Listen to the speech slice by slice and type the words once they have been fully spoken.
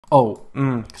Oh,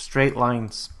 straight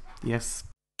lines. Yes.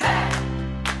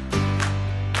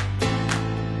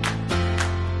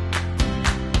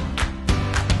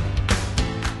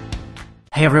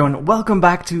 Hey everyone, welcome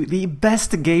back to the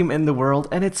best game in the world,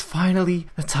 and it's finally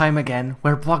the time again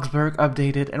where Bloxburg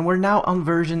updated, and we're now on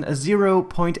version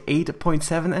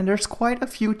 0.8.7, and there's quite a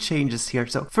few changes here.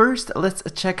 So first, let's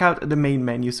check out the main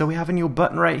menu. So we have a new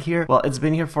button right here. Well, it's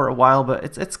been here for a while, but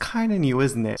it's kind of new,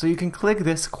 isn't it? So you can click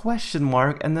this question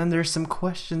mark, and then there's some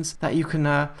questions that you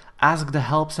can ask the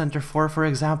help center for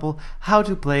example, how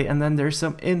to play, and then there's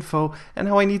some info, and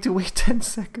now I need to wait 10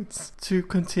 seconds to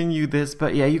continue this.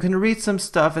 But yeah, you can read some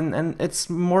stuff, and it's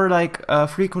more like a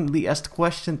frequently asked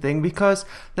question thing, because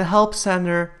the help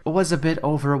center was a bit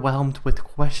overwhelmed with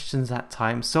questions at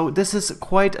times. So this is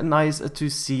quite nice to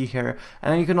see here.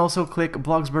 And then you can also click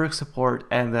Bloxburg support,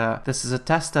 and this is a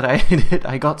test that I did.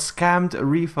 I got scammed, a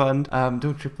refund.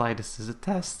 Don't reply, this is a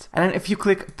test. And then if you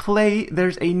click play,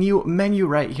 there's a new menu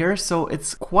right here. So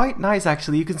it's quite nice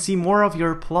actually. You can see more of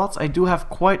your plots. I do have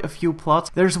quite a few plots.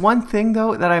 There's one thing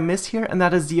though that I miss here, and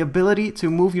that is the ability to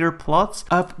move your plots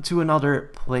up to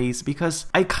another place, because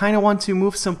I kind of want to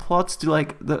move some plots to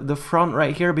like the front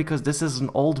right here, because this is an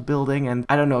old building and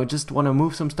I don't know, just want to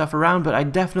move some stuff around. But I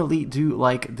definitely do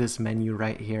like this menu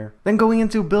right here. Then going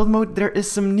into build mode, there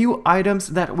is some new items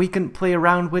that we can play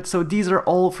around with. So these are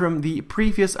all from the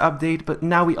previous update, but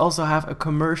now we also have a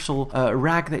commercial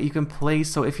rack that you can place.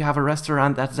 So if you have a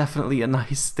restaurant, that's definitely a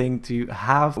nice thing to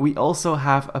have. We also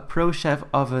have a pro chef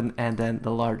oven and then the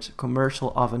large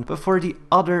commercial oven. But for the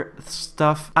other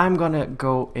stuff, I'm gonna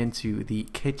go into the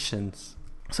kitchens.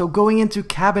 So going into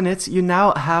cabinets, you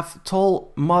now have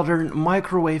tall modern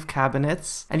microwave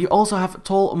cabinets, and you also have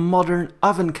tall modern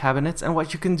oven cabinets. And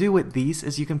what you can do with these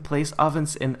is you can place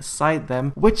ovens inside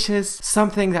them, which is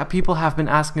something that people have been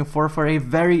asking for a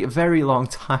very long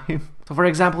time. So for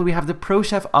example, we have the Pro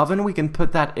Chef oven, we can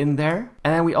put that in there.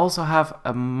 And then we also have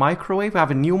a microwave, we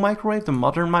have a new microwave, the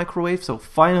modern microwave. So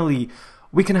finally,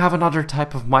 we can have another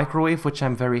type of microwave, which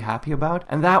I'm very happy about.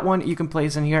 And that one you can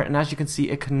place in here, and as you can see,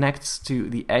 it connects to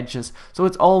the edges. So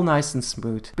it's all nice and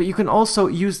smooth. But you can also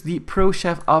use the Pro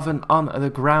Chef oven on the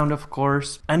ground, of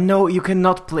course. And no, you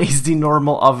cannot place the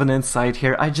normal oven inside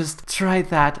here. I just tried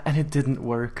that and it didn't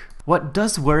work. What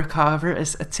does work, however,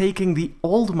 is taking the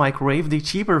old microwave, the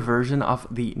cheaper version of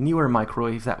the newer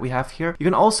microwave that we have here. You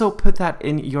can also put that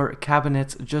in your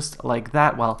cabinet just like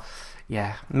that. Well,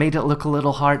 yeah, made it look a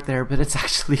little hard there, but it's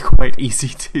actually quite easy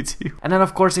to do. And then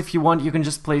of course, if you want, you can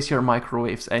just place your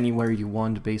microwaves anywhere you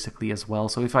want basically as well.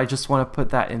 So if I just want to put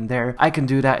that in there, I can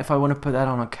do that. If I want to put that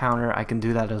on a counter, I can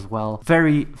do that as well.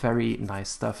 Very nice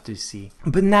stuff to see.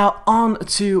 But now on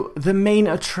to the main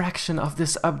attraction of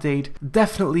this update,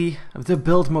 definitely the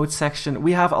build mode section.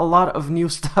 We have a lot of new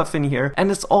stuff in here,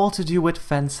 and it's all to do with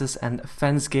fences and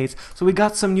fence gates. So we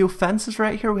got some new fences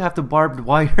right here. We have the barbed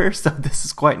wire, so this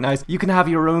is quite nice. You can have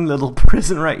your own little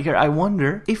prison right here. I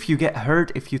wonder if you get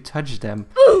hurt if you touch them.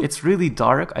 It's really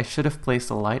dark. I should have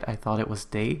placed a light. I thought it was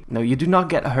day. No, you do not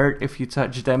get hurt if you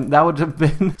touch them. That would have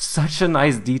been such a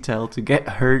nice detail, to get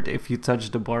hurt if you touch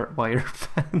the barbed wire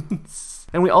fence.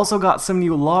 And we also got some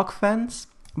new log fence.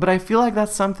 But I feel like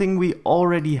that's something we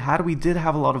already had. We did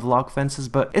have a lot of log fences,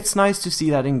 but it's nice to see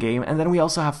that in game. And then we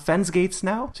also have fence gates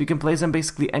now. So you can place them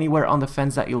basically anywhere on the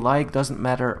fence that you like. Doesn't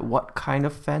matter what kind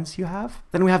of fence you have.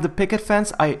 Then we have the picket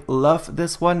fence. I love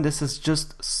this one. This is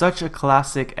just such a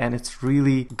classic, and it's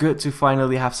really good to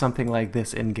finally have something like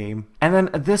this in game. And then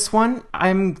this one,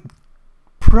 I'm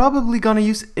probably gonna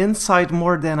use inside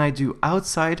more than I do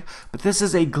outside, but this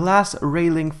is a glass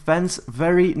railing fence,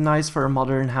 very nice for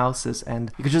modern houses,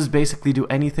 and you can just basically do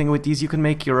anything with these. You can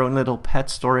make your own little pet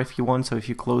store if you want. So if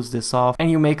you close this off and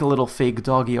you make a little fake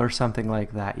doggy or something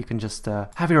like that, you can just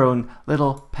have your own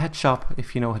little pet shop,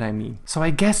 if you know what I mean. So I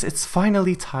guess it's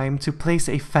finally time to place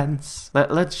a fence.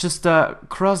 Let's just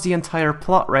cross the entire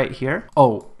plot right here.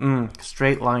 Oh,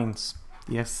 straight lines.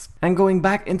 Yes. And going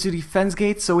back into the fence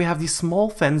gate, so we have the small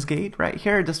fence gate right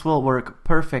here. This will work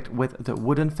perfect with the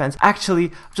wooden fence. Actually,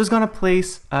 I'm just gonna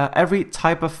place every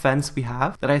type of fence we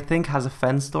have that I think has a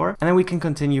fence door, and then we can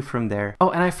continue from there.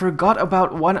 Oh, and I forgot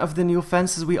about one of the new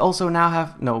fences. We also now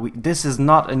have, no, this is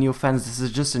not a new fence. This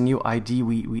is just a new ID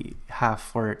we have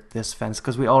for this fence,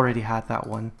 because we already had that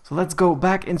one. So let's go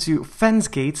back into fence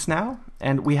gates now.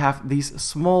 And we have these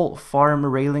small farm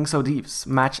railings, so these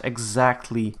match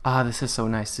exactly. Ah, this is so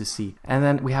nice to see. And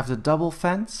then we have the double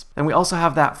fence. And we also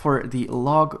have that for the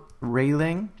log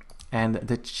railing. and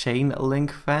the chain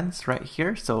link fence right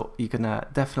here, so you can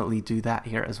definitely do that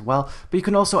here as well. But you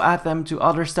can also add them to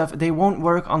other stuff. They won't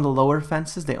work on the lower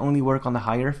fences, they only work on the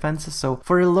higher fences. So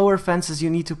for the lower fences you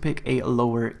need to pick a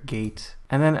lower gate.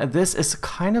 And then this is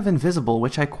kind of invisible,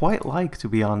 which I quite like, to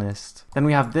be honest. Then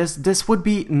we have this. This would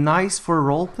be nice for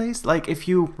roleplays. Like if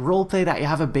you roleplay that you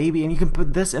have a baby and you can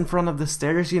put this in front of the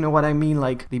stairs, you know what I mean?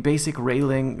 Like the basic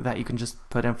railing that you can just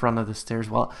put in front of the stairs.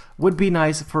 Well, would be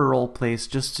nice for roleplays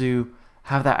just to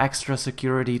have that extra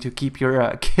security to keep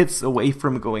your kids away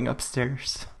from going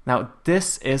upstairs. Now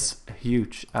this is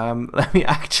huge. Let me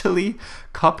actually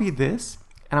copy this,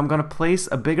 and I'm gonna place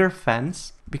a bigger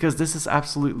fence because this is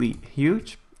absolutely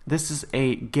huge. This is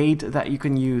a gate that you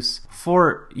can use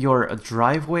for your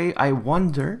driveway. I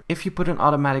wonder if you put an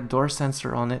automatic door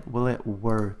sensor on it, will it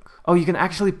work? Oh, you can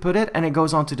actually put it and it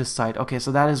goes onto the side. Okay,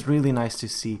 so that is really nice to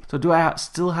see. So do I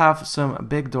still have some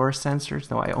big door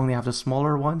sensors? No, I only have the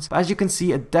smaller ones. But as you can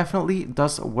see, it definitely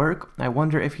does work. I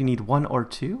wonder if you need one or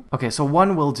two. Okay, so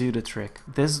one will do the trick.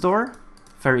 This door,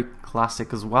 very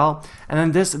classic as well. And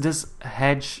then this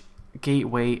hedge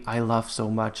gateway I love so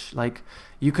much. Like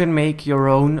you can make your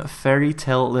own fairy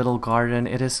tale little garden.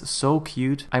 It is so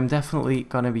cute. I'm definitely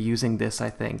gonna be using this, I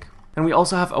think. And we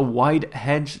also have a wide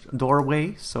hedge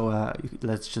doorway, so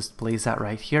let's just place that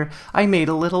right here. I made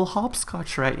a little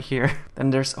hopscotch right here.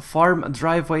 Then there's a farm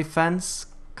driveway fence,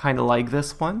 kind of like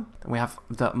this one. Then we have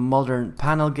the modern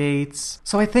panel gates.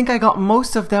 So I think I got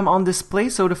most of them on display.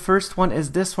 So the first one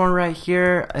is this one right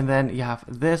here, and then you have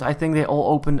this. I think they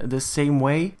all open the same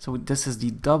way. So this is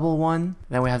the double one.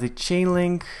 Then we have the chain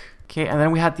link. Okay, and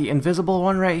then we had the invisible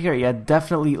one right here. Yeah,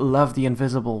 definitely love the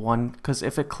invisible one, because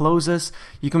if it closes,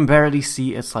 you can barely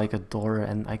see. It's like a door,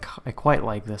 and I quite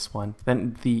like this one.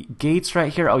 Then the gates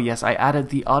right here. Oh yes, I added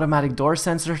the automatic door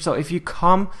sensor. So if you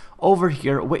come over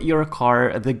here with your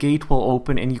car, the gate will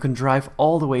open and you can drive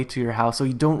all the way to your house. So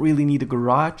you don't really need a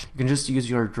garage. You can just use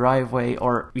your driveway,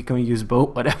 or you can use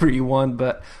both, whatever you want.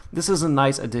 But this is a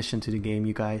nice addition to the game,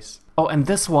 you guys. Oh, and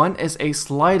this one is a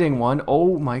sliding one.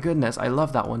 Oh my goodness, I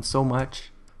love that one so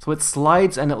much. So it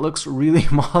slides and it looks really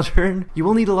modern. You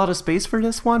will need a lot of space for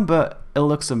this one, but it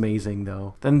looks amazing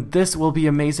though. Then this will be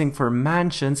amazing for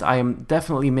mansions. I am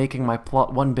definitely making my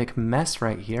plot one big mess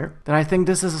right here. Then I think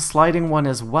this is a sliding one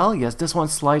as well. Yes, this one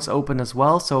slides open as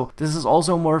well. So this is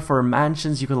also more for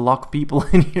mansions. You can lock people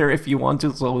in here if you want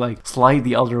to. So like slide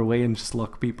the other way and just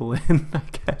lock people in, I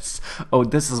guess. Oh,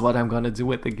 this is what I'm gonna do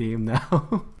with the game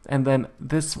now. And then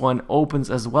this one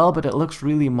opens as well, but it looks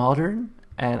really modern.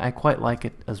 And I quite like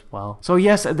it as well. So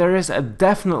yes, there is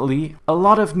definitely a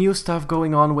lot of new stuff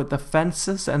going on with the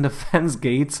fences and the fence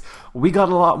gates. We got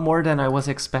a lot more than I was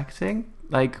expecting.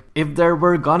 Like, if there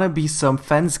were gonna be some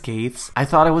fence gates, I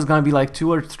thought it was gonna be like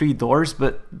 2 or 3 doors,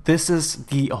 but this is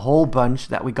the whole bunch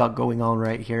that we got going on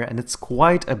right here, and it's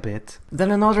quite a bit.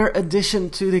 Then another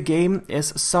addition to the game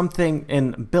is something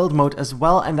in build mode as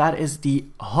well, and that is the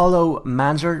hollow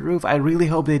mansard roof. I really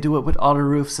hope they do it with other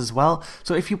roofs as well.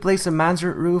 So if you place a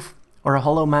mansard roof, or a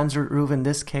hollow mansard roof in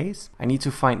this case, I need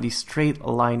to find the straight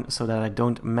line so that I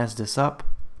don't mess this up.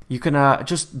 You can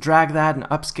just drag that and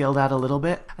upscale that a little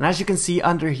bit. And as you can see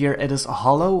under here, it is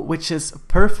hollow, which is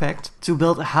perfect to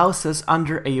build houses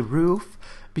under a roof,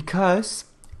 because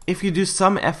if you do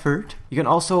some effort, you can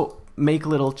also make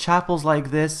little chapels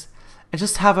like this and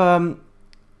just have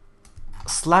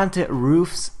slanted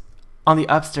roofs on the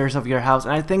upstairs of your house.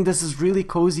 And I think this is really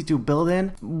cozy to build in.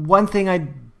 One thing I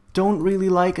don't really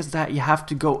like is that you have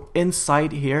to go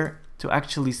inside here to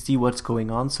actually see what's going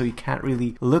on, so you can't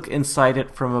really look inside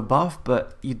it from above,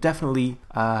 but you definitely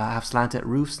have slanted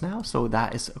roofs now, so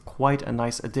that is quite a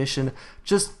nice addition.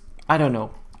 Just, I don't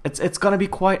know, it's gonna be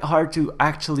quite hard to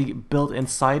actually build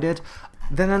inside it.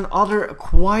 Then another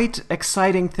quite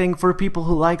exciting thing for people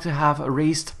who like to have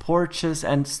raised porches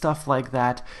and stuff like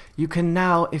that, you can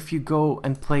now, if you go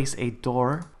and place a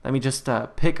door, let me just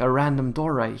pick a random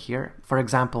door right here. For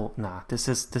example, nah, this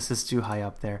is too high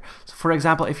up there. So for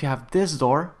example, if you have this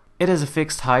door, it is a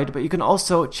fixed height, but you can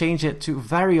also change it to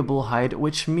variable height,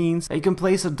 which means that you can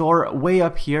place a door way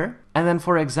up here. And then,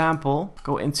 for example,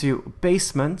 go into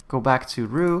basement, go back to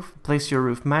roof, place your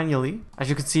roof manually. As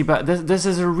you can see, but this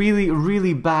is a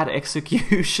really bad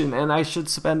execution, and I should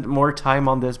spend more time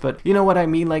on this. But you know what I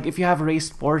mean? Like, if you have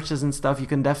raised porches and stuff, you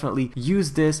can definitely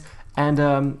use this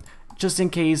and just in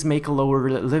case, make a lower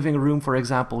living room, for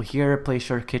example, here, place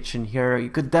your kitchen here. You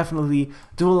could definitely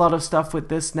do a lot of stuff with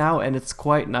this now, and it's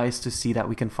quite nice to see that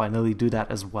we can finally do that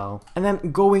as well. And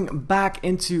then going back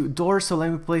into doors, so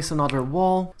let me place another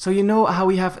wall. So you know how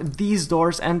we have these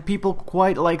doors, and people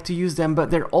quite like to use them, but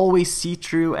they're always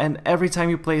see-through, and every time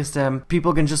you place them,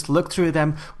 people can just look through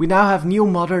them. We now have new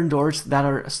modern doors that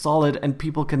are solid, and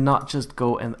people cannot just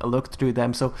go and look through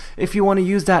them. So if you want to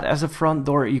use that as a front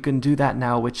door, you can do that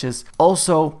now, which is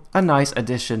also a nice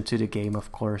addition to the game,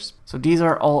 of course. So these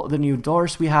are all the new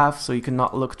doors we have, so you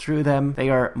cannot look through them. They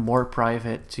are more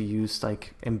private to use,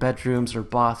 like in bedrooms or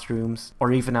bathrooms,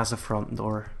 or even as a front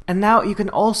door. And now you can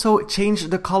also change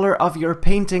the color of your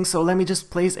painting. So let me just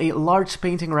place a large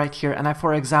painting right here, and I,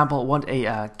 for example, want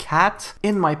a cat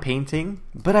in my painting,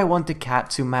 but I want the cat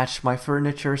to match my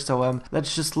furniture. So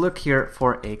let's just look here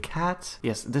for a cat.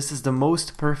 Yes, this is the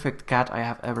most perfect cat I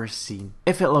have ever seen.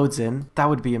 If it loads in, that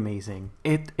would be amazing.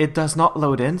 It does not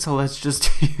load in, so let's just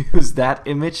use that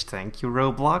image. Thank you,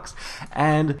 Roblox.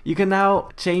 And you can now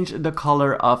change the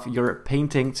color of your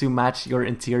painting to match your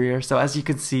interior. So as you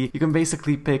can see, you can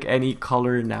basically pick any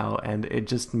color now, and it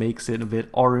just makes it a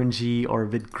bit orangey or a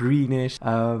bit greenish,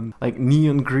 like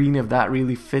neon green, if that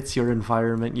really fits your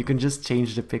environment. You can just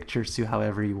change the pictures to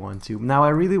however you want to. Now I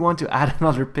really want to add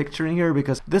another picture in here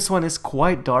because this one is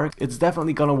quite dark. It's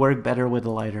definitely gonna work better with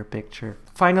a lighter picture.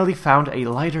 Finally found a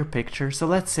lighter picture. So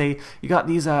let's say you got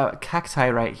these cacti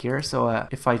right here. So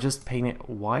if I just paint it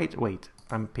white, wait,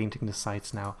 I'm painting the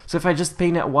sides now. So if I just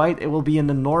paint it white, it will be in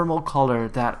the normal color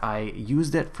that I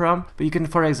used it from. But you can,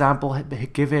 for example,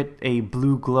 give it a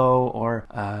blue glow or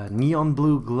a neon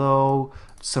blue glow,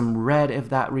 some red if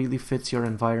that really fits your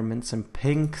environment, some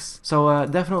pinks. So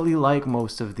definitely like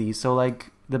most of these. So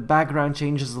like the background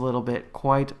changes a little bit,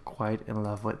 quite in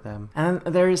love with them. And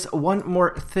there is one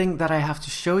more thing that I have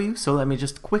to show you. So let me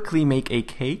just quickly make a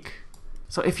cake.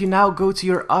 So if you now go to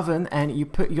your oven and you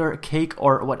put your cake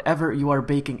or whatever you are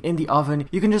baking in the oven,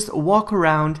 you can just walk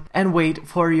around and wait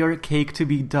for your cake to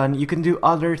be done. You can do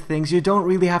other things. You don't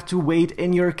really have to wait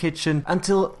in your kitchen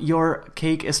until your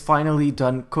cake is finally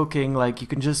done cooking. Like you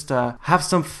can just have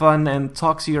some fun and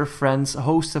talk to your friends,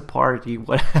 host a party,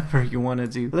 whatever you want to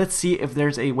do. Let's see if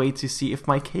there's a way to see if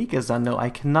my cake is done. No,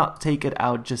 I cannot take it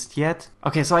out just yet.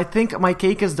 Okay, so I think my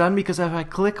cake is done because if I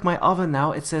click my oven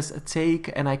now, it says take,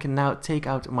 and I can now take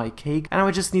out my cake, and I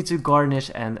would just need to garnish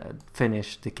and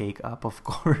finish the cake up, of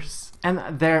course.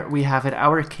 And there we have it,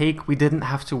 our cake. We didn't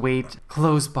have to wait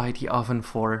close by the oven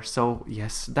for, so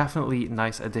yes, definitely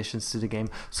nice additions to the game.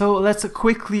 So let's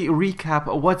quickly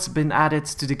recap what's been added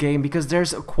to the game, because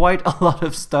there's quite a lot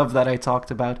of stuff that I talked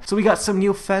about. So we got some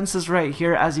new fences right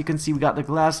here. As you can see, we got the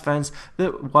glass fence, the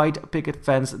white picket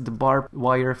fence, the barbed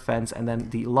wire fence, and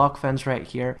then the lock fence right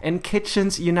here. In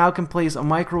kitchens, you now can place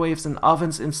microwaves and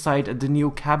ovens inside the new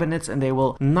cabinets, and they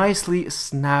will nicely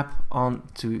snap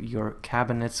onto your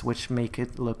cabinets, which make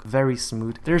it look very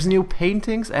smooth. There's new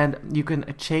paintings, and you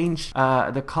can change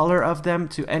the color of them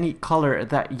to any color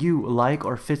that you like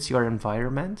or fits your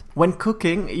environment. When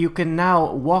cooking, you can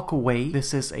now walk away.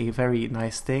 This is a very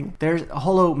nice thing. There's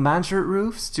hollow mansard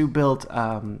roofs to build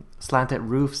slanted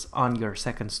roofs on your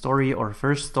second story or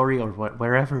first story or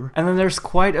wherever. And then there's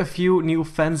quite a few new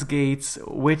fence gates,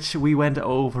 which we went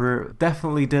over.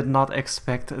 Definitely did not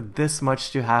expect this much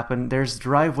to happen. There's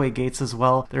driveway gates as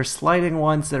well. There's sliding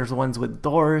ones, there's ones with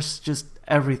doors, just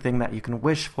everything that you can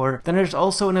wish for. Then there's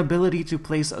also an ability to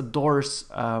place doors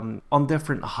on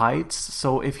different heights.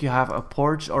 So if you have a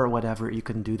porch or whatever, you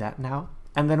can do that now.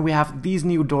 And then we have these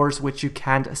new doors which you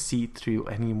can't see through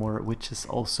anymore, which is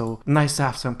also nice to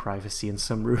have some privacy in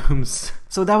some rooms.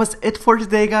 So that was it for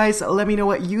today, guys. Let me know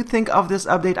what you think of this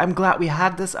update. I'm glad we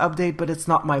had this update, but it's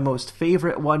not my most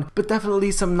favorite one. But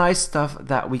definitely some nice stuff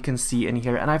that we can see in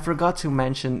here. And I forgot to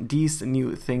mention these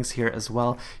new things here as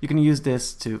well. You can use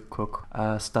this to cook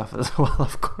stuff as well,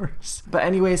 of course. But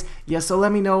anyways, yeah, so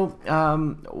let me know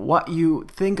what you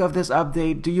think of this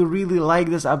update. Do you really like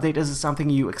this update? Is it something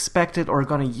you expected or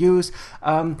gonna use?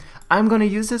 I'm gonna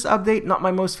use this update, not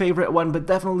my most favorite one, but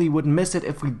definitely would miss it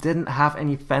if we didn't have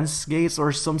any fence gates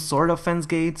or some sort of fence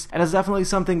gates. And it's definitely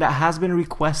something that has been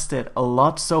requested a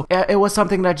lot, so it was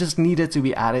something that just needed to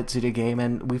be added to the game,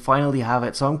 and we finally have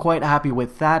it, so I'm quite happy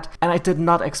with that. And I did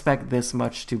not expect this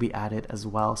much to be added as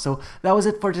well. So that was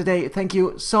it for today. Thank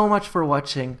you so much for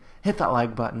watching. Hit that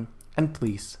like button and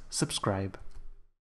please subscribe.